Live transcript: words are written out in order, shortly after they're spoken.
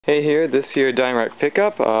Hey here, this here Dynamite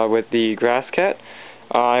pickup with the Grass Cat.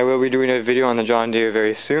 I will be doing a video on the John Deere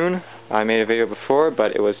very soon. I made a video before,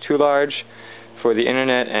 but it was too large for the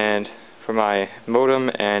internet and for my modem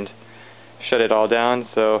and shut it all down,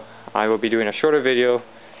 so I will be doing a shorter video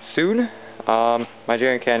soon. My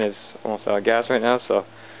jerry can is almost out of gas right now, so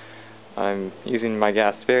I'm using my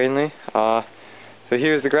gas sparingly. So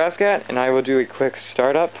here's the Grass Cat, and I will do a quick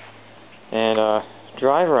startup and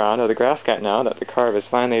drive around of the Grass Cat now that the carb is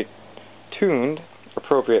finally tuned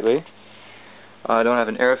appropriately. I don't have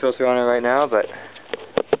an air filter on it right now, but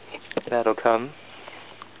that'll come.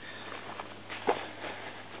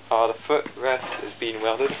 The footrest is being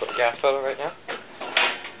welded for the gas pedal right now.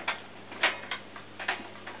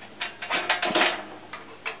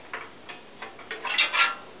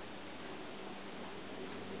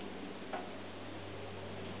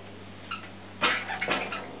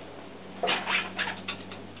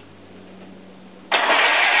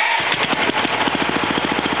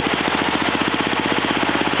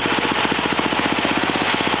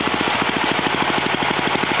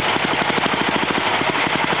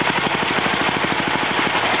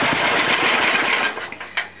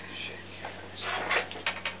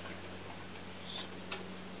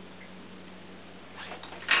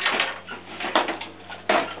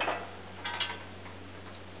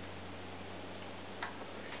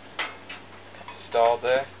 Installed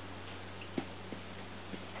there.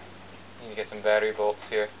 Need to get some battery bolts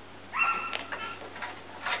here.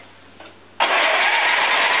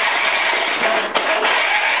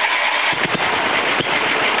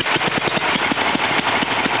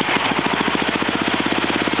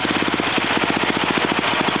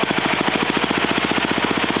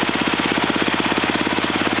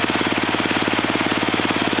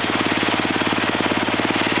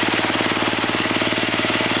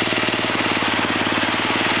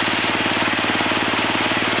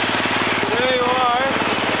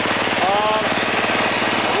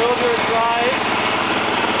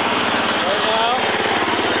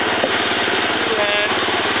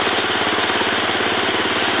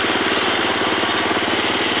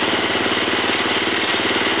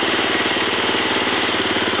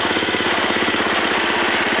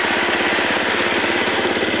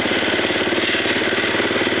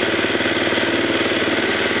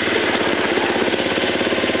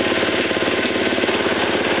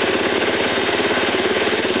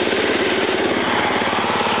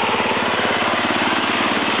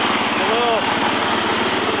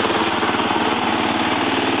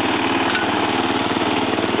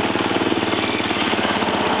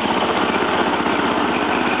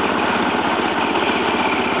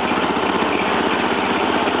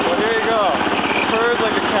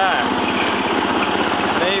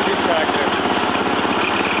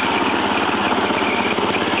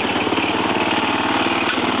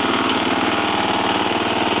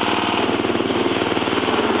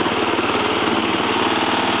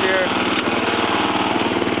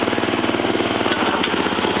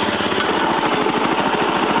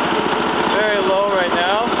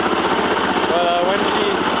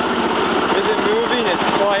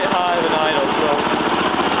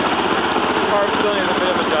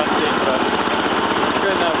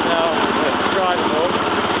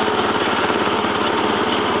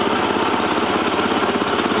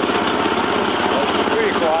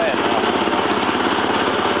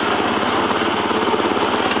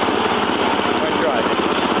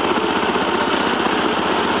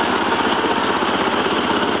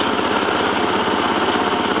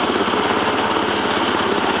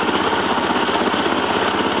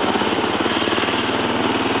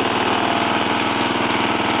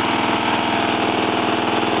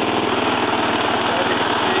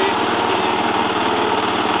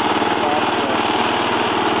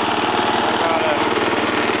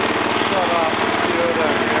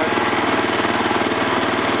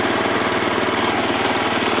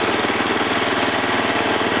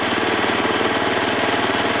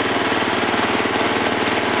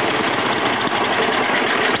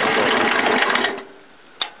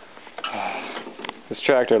 This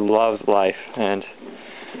tractor loves life, and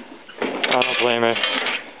I don't blame her.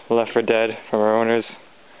 Left for dead from our owners.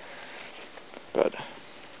 But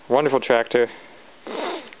wonderful tractor.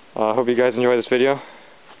 Hope you guys enjoy this video.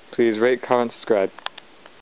 Please rate, comment, subscribe.